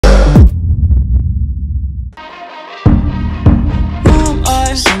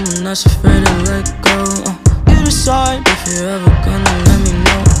that's afraid to let go. You decide if you're ever gonna let me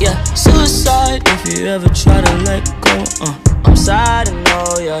know. Yeah, suicide if you ever try to let go. I'm sad, I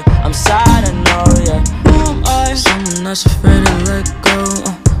know, yeah. I'm sad, I know, yeah. Who am I? Someone that's afraid to let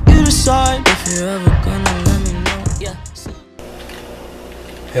go. You decide if you're ever gonna let me know. Yeah.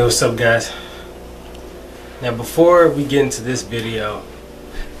 Hey, what's up, guys? Now, before we get into this video,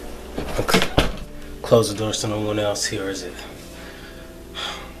 close the door so no one else hears it.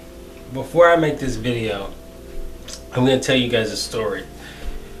 Before I make this video, I'm gonna tell you guys a story.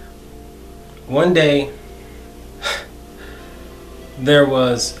 One day, there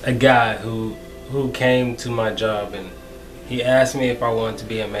was a guy who came to my job and he asked me if I wanted to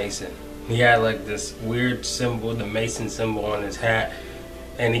be a Mason. He had like this weird symbol, the Mason symbol on his hat,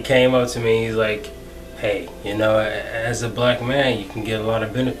 and he came up to me. He's like, "Hey, you know, as a black man, you can get a lot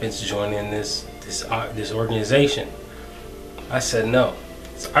of benefits joining this organization." I said no.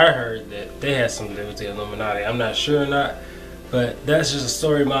 So I heard that they had something to do with the Illuminati. I'm not sure or not, but that's just a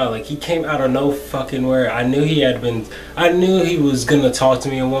story of mine. Like, he came out of no fucking where. I knew he was gonna talk to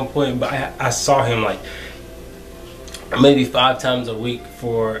me at one point, but I saw him like maybe 5 times a week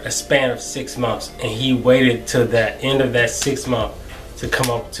for a span of 6 months, and he waited till that end of that 6 month to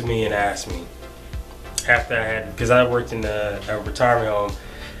come up to me and ask me. After I had, because I worked in a retirement home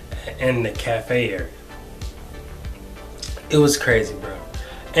in the cafe area. It was crazy, bro.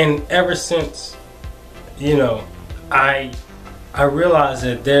 And ever since, you know, I realized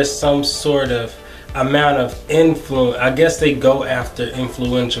that there's some sort of amount of influence. I guess they go after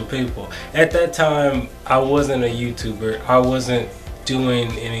influential people. At that time, I wasn't a YouTuber. I wasn't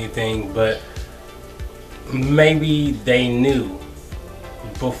doing anything, but maybe they knew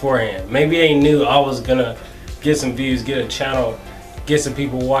beforehand. Maybe they knew I was gonna get some views, get a channel, get some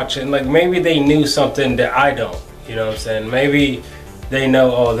people watching. Like, maybe they knew something that I don't. You know what I'm saying? Maybe they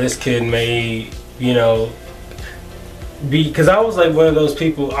know, oh, this kid may, you know, because I was like one of those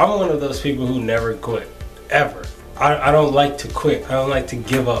people. I'm one of those people who never quit, ever. I don't like to quit. I don't like to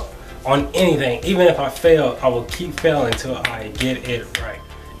give up on anything. Even if I fail, I will keep failing until I get it right.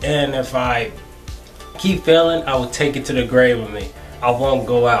 And if I keep failing, I will take it to the grave with me. I won't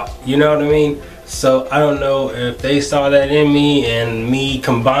go out. You know what I mean? So I don't know if they saw that in me, and me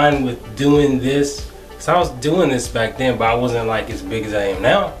combined with doing this. So I was doing this back then, but I wasn't like as big as I am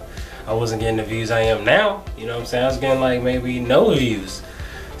now. I wasn't getting the views I am now. You know what I'm saying? I was getting like maybe no views.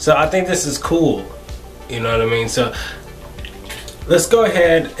 So I think this is cool. You know what I mean? So let's go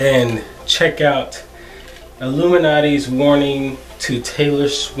ahead and check out Illuminati's warning to Taylor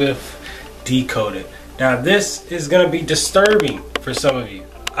Swift Decoded. Now, this is gonna be disturbing for some of you.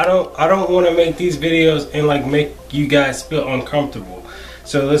 I don't want to make these videos and like make you guys feel uncomfortable.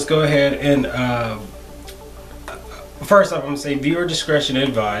 So let's go ahead and first off, I'm gonna say viewer discretion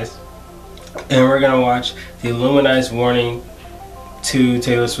advised, and we're gonna watch the Illuminati's warning to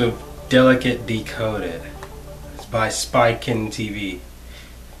Taylor Swift Delicate Decoded. It's by Spiken TV.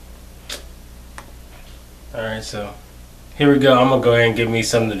 All right, so here we go. I'm gonna go ahead and give me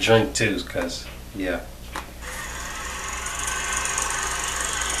something to drink too, cause yeah.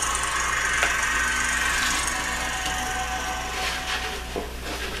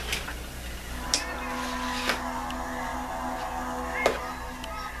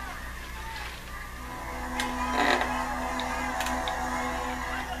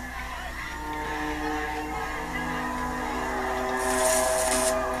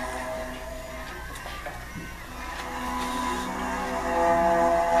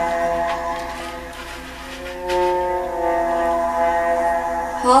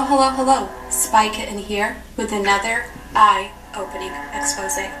 Hello, Spike in here with another eye-opening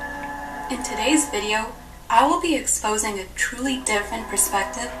expose. In today's video, I will be exposing a truly different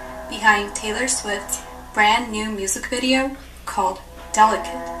perspective behind Taylor Swift's brand new music video called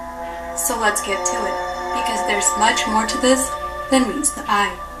Delicate. So let's get to it, because there's much more to this than meets the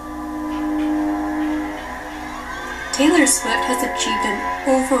eye. Taylor Swift has achieved an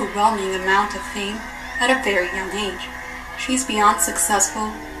overwhelming amount of fame at a very young age. She's beyond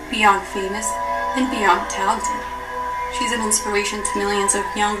successful, beyond famous, and beyond talented. She's an inspiration to millions of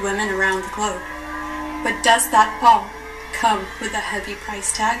young women around the globe. But does that all come with a heavy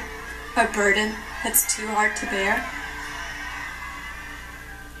price tag? A burden that's too hard to bear?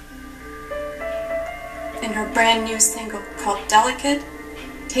 In her brand new single called Delicate,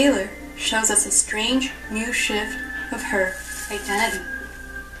 Taylor shows us a strange new shift of her identity.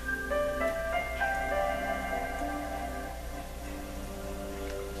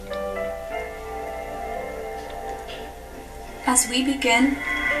 As we begin,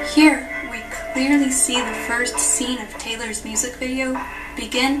 here we clearly see the first scene of Taylor's music video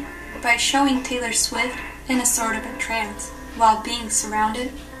begin by showing Taylor Swift in a sort of a trance while being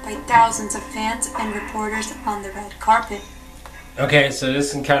surrounded by thousands of fans and reporters on the red carpet. Okay, so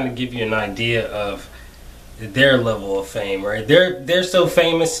this can kind of give you an idea of their level of fame, right? They're so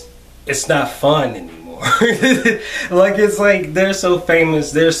famous, it's not fun anymore. Like, it's like they're so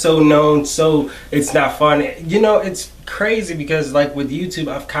famous, they're so known, so it's not fun. You know, it's crazy because like with YouTube,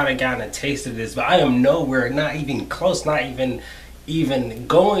 I've kind of gotten a taste of this, but I am nowhere, not even close, not even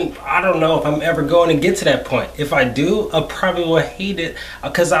going. I don't know if I'm ever going to get to that point. If I do, I probably will hate it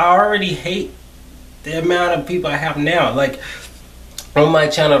because I already hate the amount of people I have now. Like on my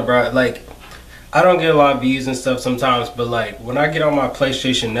channel, bro, like I don't get a lot of views and stuff sometimes, but like when I get on my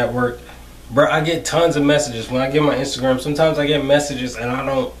PlayStation Network, bro, I get tons of messages. When I get my Instagram, sometimes I get messages and I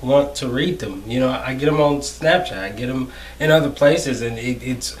don't want to read them. You know, I get them on Snapchat, I get them in other places, and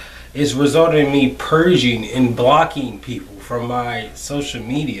it's resulted in me purging and blocking people from my social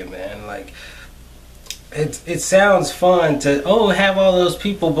media, man. Like it sounds fun to have all those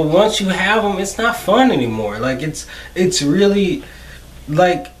people, but once you have them, it's not fun anymore. Like it's really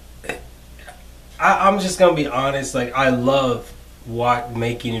like I'm just gonna be honest. Like I love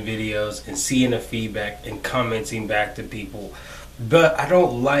making videos and seeing the feedback and commenting back to people, but I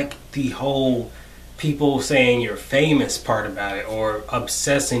don't like the whole people saying you're famous part about it or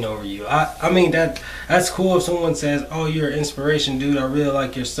obsessing over you. I mean that's cool if someone says, oh, you're an inspiration, dude, I really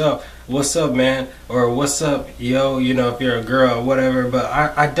like your stuff, what's up, man, or what's up, yo, you know, if you're a girl or whatever. But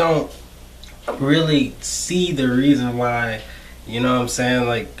I don't really see the reason why, you know what I'm saying,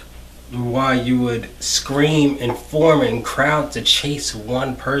 like why you would scream and form in crowd to chase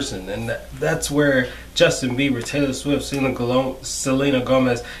one person. And that's where Justin Bieber, Taylor Swift, Selena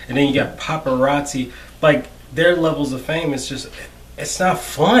Gomez, and then you got paparazzi, like their levels of fame, it's not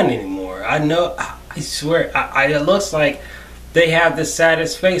fun anymore. I know, I swear, it looks like they have the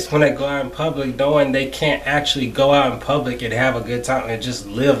saddest face when they go out in public, knowing they can't actually go out in public and have a good time and just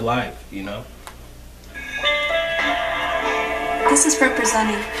live life, you know? This is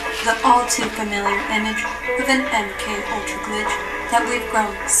representing the all too familiar image of an MK Ultra glitch that we've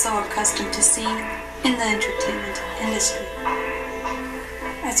grown so accustomed to seeing in the entertainment industry.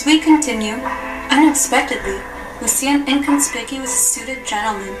 As we continue, unexpectedly, we see an inconspicuous suited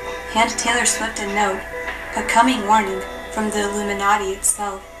gentleman hand Taylor Swift a note, a coming warning from the Illuminati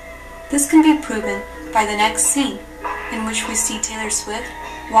itself. This can be proven by the next scene, in which we see Taylor Swift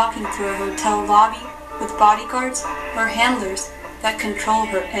walking through a hotel lobby with bodyguards or handlers that control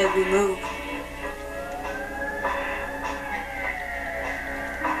her every move.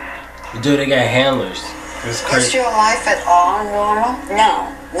 Dude, they got handlers. It's crazy. Is your life at all normal?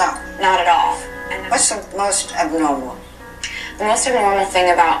 No, not at all. And what's the most abnormal? The most abnormal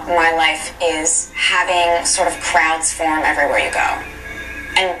thing about my life is having sort of crowds form everywhere you go.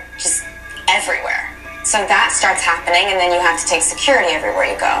 And just everywhere. So that starts happening, and then you have to take security everywhere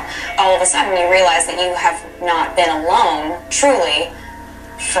you go. All of a sudden, you realize that you have not been alone, truly,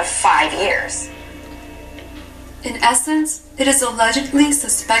 for 5 years. In essence, it is allegedly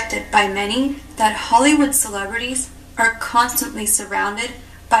suspected by many that Hollywood celebrities are constantly surrounded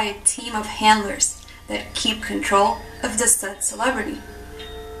by a team of handlers that keep control of the said celebrity.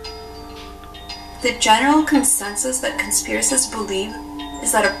 The general consensus that conspiracists believe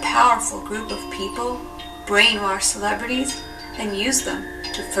is that a powerful group of people brainwash celebrities and use them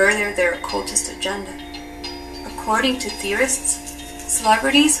to further their occultist agenda. According to theorists,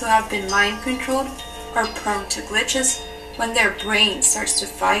 celebrities who have been mind-controlled are prone to glitches when their brain starts to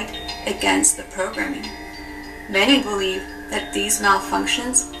fight against the programming. Many believe that these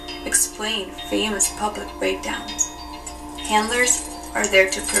malfunctions explain famous public breakdowns. Handlers are there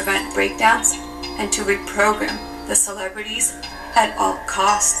to prevent breakdowns and to reprogram the celebrities at all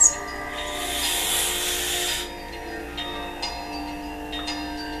costs.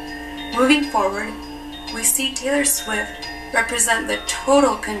 Moving forward, we see Taylor Swift represent the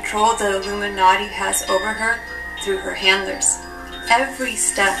total control the Illuminati has over her through her handlers. Every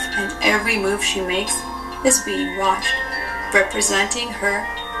step and every move she makes is being watched, representing her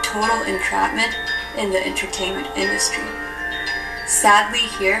total entrapment in the entertainment industry. Sadly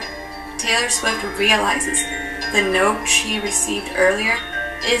here, Taylor Swift realizes the note she received earlier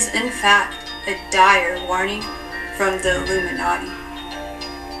is in fact a dire warning from the Illuminati.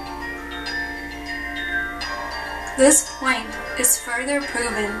 This point is further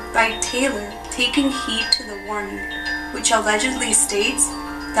proven by Taylor taking heed to the warning, which allegedly states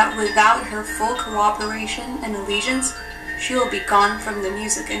that without her full cooperation and allegiance, she will be gone from the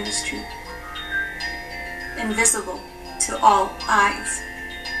music industry, invisible to all eyes.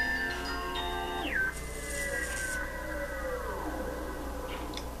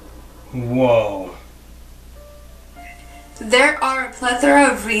 Whoa. There are a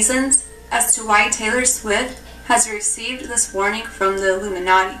plethora of reasons as to why Taylor Swift has received this warning from the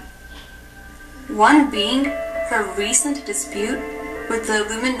Illuminati. One being her recent dispute with the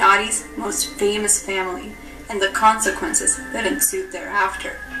Illuminati's most famous family and the consequences that ensued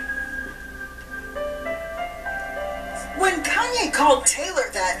thereafter. When Kanye called Taylor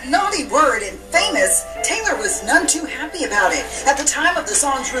that naughty word and famous, Taylor was none too happy about it. At the time of the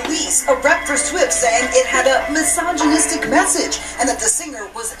song's release, a rep for Swift saying it had a misogynistic message and that the singer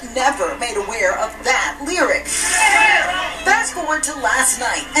was never made aware of that lyric. Fast forward to last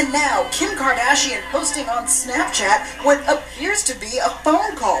night, and now Kim Kardashian posting on Snapchat what appears to be a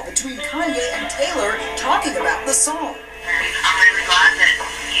phone call between Kanye and Taylor talking about the song. I'm really glad that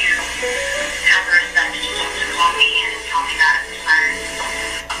you have the respect to call me and tell me that it's part of the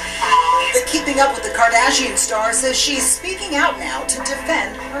song. The Keeping Up with the Kardashian star says she's speaking out now to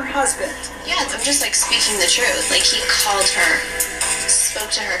defend her husband. Yeah, I'm just like speaking the truth. Like he called her, spoke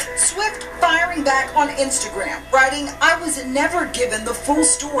to her. Swift firing back on Instagram, writing, "I was never given the full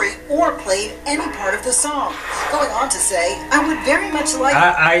story or played any part of the song." Going on to say, "I would very much like..."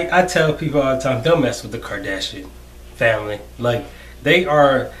 I tell people all the time, don't mess with the Kardashian family. Like, they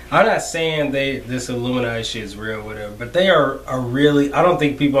are, I'm not saying this Illuminati shit is real or whatever, but they are really, I don't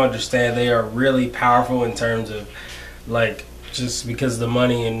think people understand, they are really powerful in terms of, like, just because of the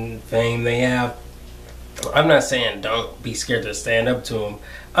money and fame they have. I'm not saying don't be scared to stand up to them.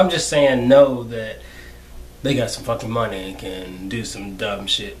 I'm just saying know that they got some fucking money and can do some dumb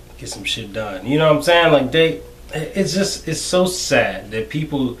shit, get some shit done. You know what I'm saying? Like, it's just, it's so sad that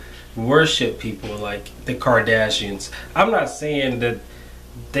people worship people like the Kardashians. I'm not saying that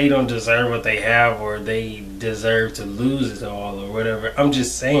they don't deserve what they have or they deserve to lose it all or whatever. I'm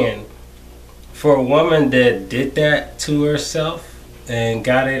just saying, for a woman that did that to herself and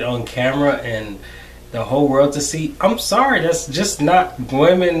got it on camera and the whole world to see, I'm sorry, that's just not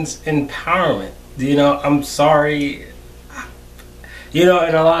women's empowerment. You know, I'm sorry. You know,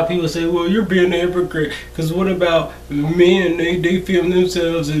 and a lot of people say, well, you're being a hypocrite, because what about men, they film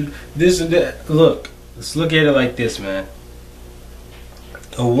themselves and this and that. Look, let's look at it like this, man.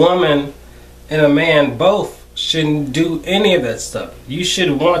 A woman and a man both shouldn't do any of that stuff. You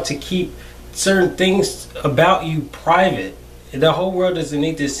should want to keep certain things about you private. The whole world doesn't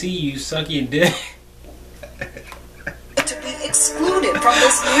need to see you suck your dick. To be excluded from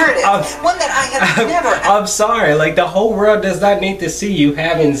this narrative, one that I have never... I'm sorry, like, the whole world does not need to see you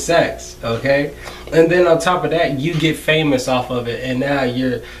having sex, okay? And then on top of that, you get famous off of it, and now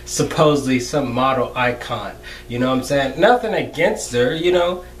you're supposedly some model icon. You know what I'm saying? Nothing against her, you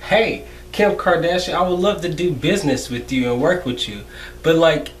know? Hey, Kim Kardashian, I would love to do business with you and work with you. But,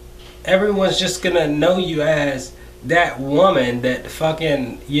 like, everyone's just gonna know you as that woman that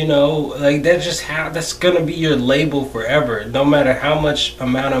fucking, you know, like, that's just how, that's gonna be your label forever. No matter how much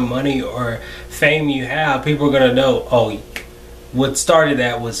amount of money or fame you have, people are gonna know, oh, what started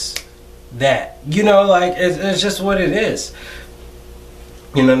that was that. You know, like, it's just what it is.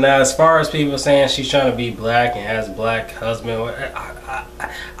 You know, now as far as people saying she's trying to be black and has a black husband,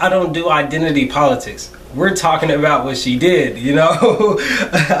 I don't do identity politics. We're talking about what she did, you know?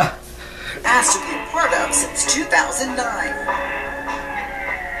 Asked to be a part of since 2009.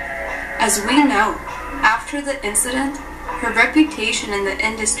 As we know, after the incident, her reputation in the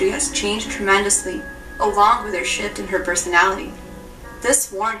industry has changed tremendously, along with her shift in her personality.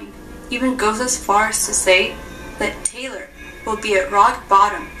 This warning even goes as far as to say that Taylor will be at rock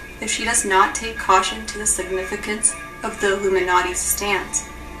bottom if she does not take caution to the significance of the Illuminati's stance.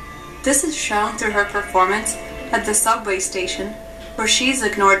 This is shown through her performance at the subway station, where she's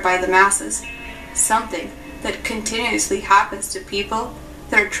ignored by the masses, something that continuously happens to people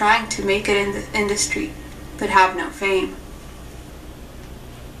that are trying to make it in the industry but have no fame.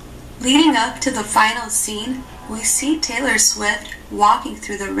 Leading up to the final scene, we see Taylor Swift walking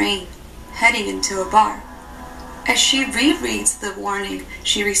through the rain, heading into a bar. As she rereads the warning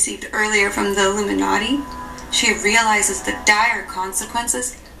she received earlier from the Illuminati, she realizes the dire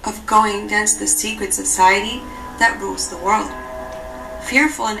consequences of going against the secret society that rules the world.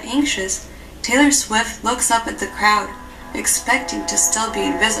 Fearful and anxious, Taylor Swift looks up at the crowd, expecting to still be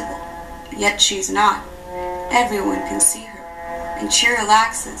invisible. Yet she's not. Everyone can see her, and she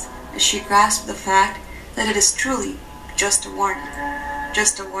relaxes as she grasps the fact that it is truly just a warning.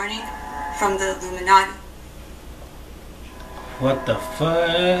 Just a warning from the Illuminati. What the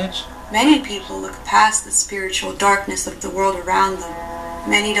fudge? Many people look past the spiritual darkness of the world around them.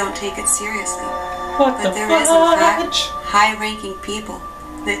 Many don't take it seriously. But there is, in fact, high-ranking people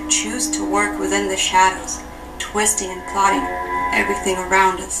that choose to work within the shadows, twisting and plotting everything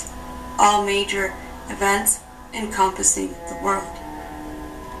around us. all major events encompassing the world.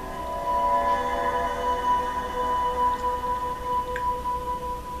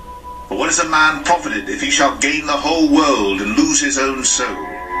 For what is a man profited if he shall gain the whole world and lose his own soul?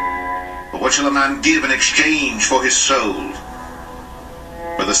 But what shall a man give in exchange for his soul?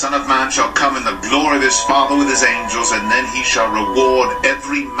 For the Son of Man shall come in the glory of his Father with his angels, and then he shall reward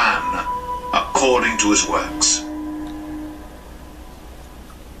every man according to his works.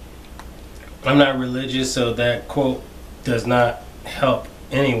 I'm not religious, so that quote does not help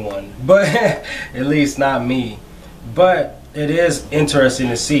anyone, but at least not me. But it is interesting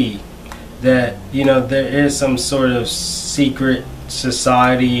to see that, you know, there is some sort of secret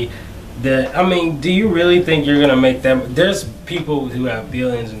society that, I mean, do you really think you're gonna make them? There's people who have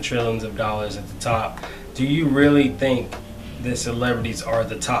billions and trillions of dollars at the top. Do you really think that celebrities are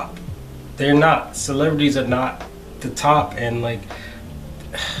the top? They're not. Celebrities are not the top, and like,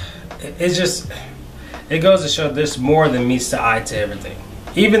 it's just, it goes to show there's more than meets the eye to everything.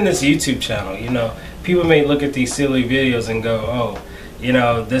 Even this YouTube channel, you know, people may look at these silly videos and go, oh, you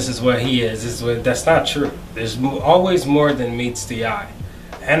know, this is what he is, this is what, that's not true. There's always more than meets the eye.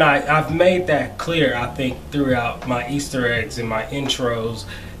 And I've made that clear, I think, throughout my Easter eggs and my intros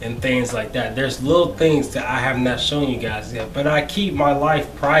and things like that. There's little things that I have not shown you guys yet, but I keep my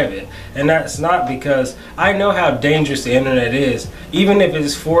life private. And that's not because I know how dangerous the internet is. Even if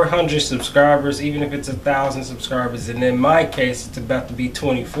it's 400 subscribers, even if it's 1,000 subscribers, and in my case, it's about to be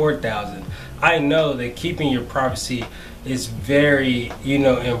 24,000. I know that keeping your privacy is very, you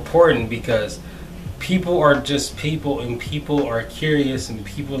know, important, because people are just people, and people are curious, and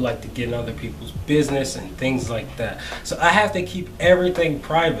people like to get in other people's business and things like that. So I have to keep everything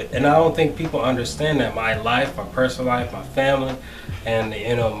private, and I don't think people understand that. My life, my personal life, my family, and,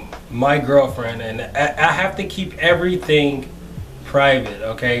 you know, my girlfriend, and I have to keep everything private,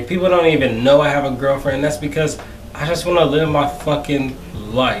 okay? People don't even know I have a girlfriend. That's because I just want to live my fucking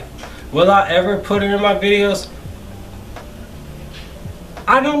life. Will I ever put her in my videos?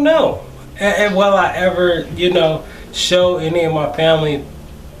 I don't know. And will I ever, you know, show any of my family?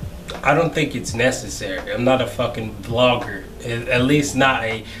 I don't think it's necessary. I'm not a fucking vlogger. At least not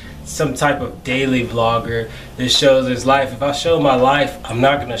some type of daily vlogger that shows his life. If I show my life, I'm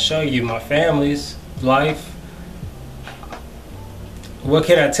not going to show you my family's life. What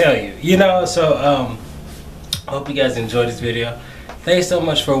can I tell you? You know, so I hope you guys enjoyed this video. Thanks so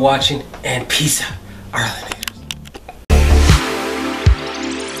much for watching, and peace out, Arlinators.